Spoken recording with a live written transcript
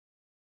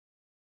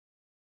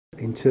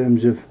In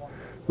terms of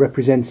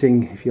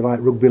representing, if you like,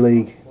 Rugby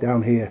League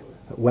down here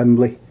at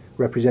Wembley,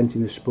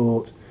 representing the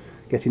sport,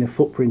 getting a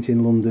footprint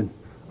in London,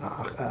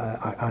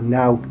 I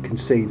now can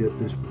see that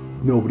there's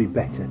nobody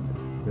better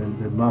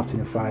than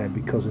Martin Offiah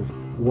because of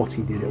what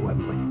he did at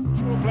Wembley.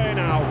 Short play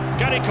now,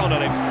 Gary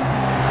Connolly.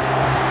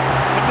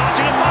 And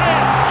Martin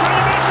Offiah trying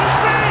to make some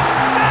space.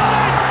 Now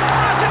then,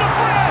 Martin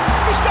Offiah,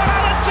 he's got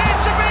Alan Tate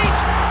to beat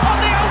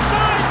on the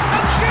outside,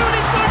 and soon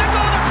he's going to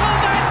go the full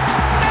length.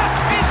 That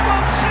is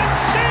one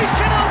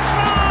sensational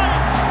try.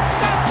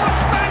 That was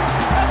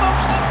ranked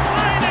amongst the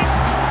finest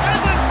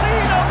ever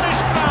seen on this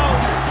ground.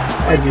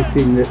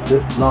 Everything that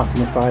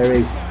Martin Offiah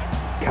is,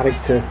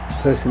 character,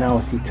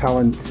 personality,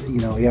 talent, you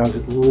know, he has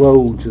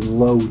loads and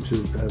loads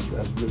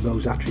of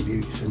those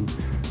attributes, and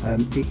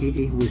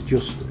it was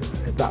just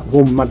that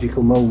one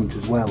magical moment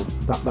as well,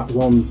 that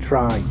one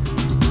try. You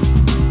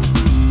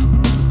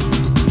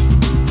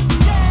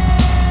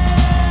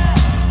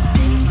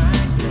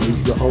know,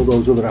 he's got all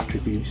those other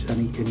attributes,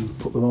 and he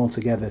put them all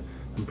together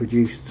and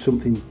produced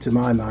something, to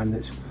my mind,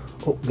 that's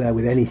up there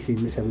with anything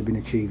that's ever been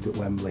achieved at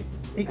Wembley.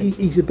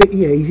 He's a bit,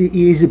 yeah,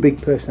 he is a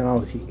big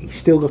personality. He's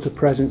still got a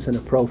presence and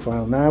a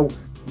profile now.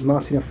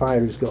 Martin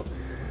Offiah has got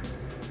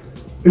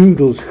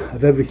oodles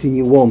of everything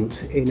you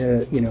want in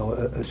a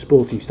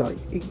sporting style.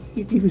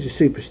 He was a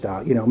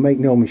superstar, you know, make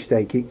no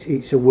mistake.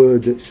 It's a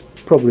word that's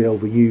probably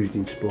overused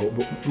in sport,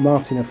 but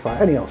Martin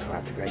Offiah, and he also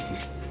had the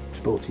greatest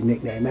sporting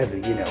nickname ever,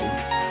 you know.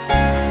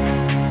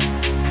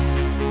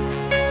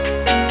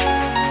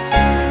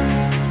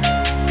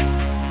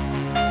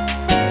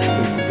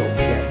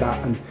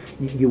 And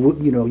you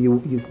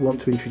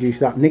want to introduce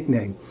that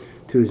nickname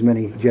to as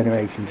many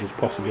generations as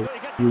possible.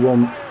 You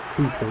want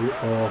people,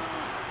 or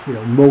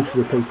most of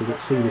the people that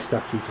see the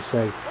statue, to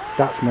say,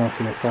 that's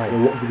Martin Offiah.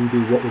 What did he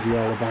do? What was he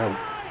all about?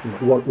 You know,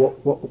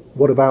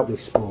 what about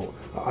this sport?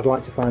 I'd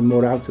like to find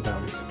more out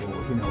about this sport.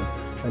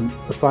 And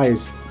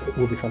Offiah's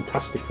will be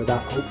fantastic for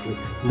that. Hopefully,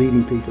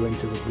 leading people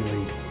into Rugby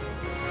League.